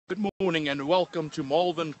Good morning and welcome to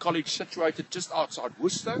Malvern College, situated just outside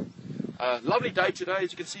Worcester. Lovely day today,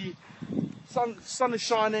 as you can see. Sun is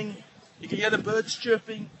shining. You can hear the birds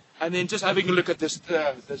chirping, and then just having a look at this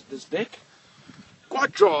deck.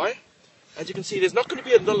 Quite dry. As you can see, there's not going to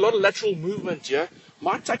be a lot of lateral movement here.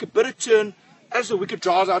 Might take a bit of turn as the wicket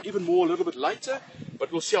dries out even more a little bit later,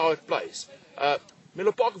 but we'll see how it plays.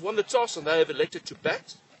 Menlopark have won the toss and they have elected to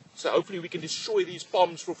bat. So hopefully we can destroy these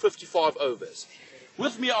bombs for 55 overs.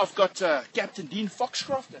 With me I've got Captain Dean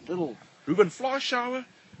Foxcroft and little Reuben Fleischhauer.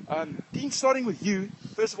 Dean, starting with you.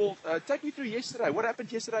 First of all, take me through yesterday. What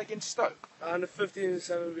happened yesterday against Stoke? On the 15th,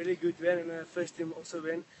 so a really good win, and the first team also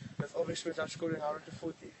win with Hoërskool scoring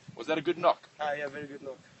 140. Was that a good knock? Yeah, very good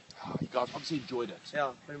knock. You guys obviously enjoyed it.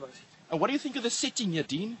 Yeah, very much. And what do you think of the setting here,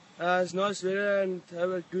 Dean? It's nice weather and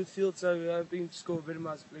have a good field, so we have been to score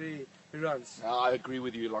very runs. I agree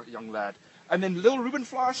with you, young lad. And then little Reuben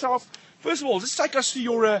Fleischhauer. First of all, just take us to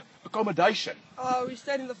your accommodation. We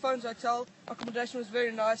stayed in the Phones Hotel. Accommodation was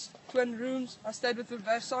very nice. Twin rooms. I stayed with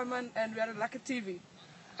Reuben and we had a lekker TV.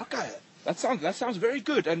 Okay, that sounds very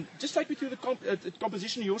good. And just take me through the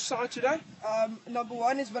composition of your side today. Number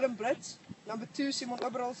 1 is Willem Brits. Number 2, Simon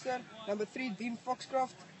Oberholster. Number 3, Dean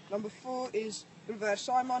Foxcroft. Number 4 is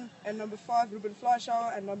Reuben, and number 5, Reuben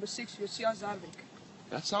Fleischhauer, and number 6, Josia Zarvik.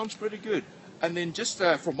 That sounds pretty good. And then just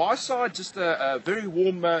from my side, just a very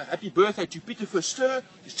warm happy birthday to Peter Verster.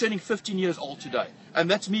 He's turning 15 years old today.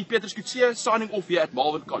 And that's me, Peter Skutsia, signing off here at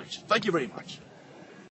Malvern College. Thank you very much.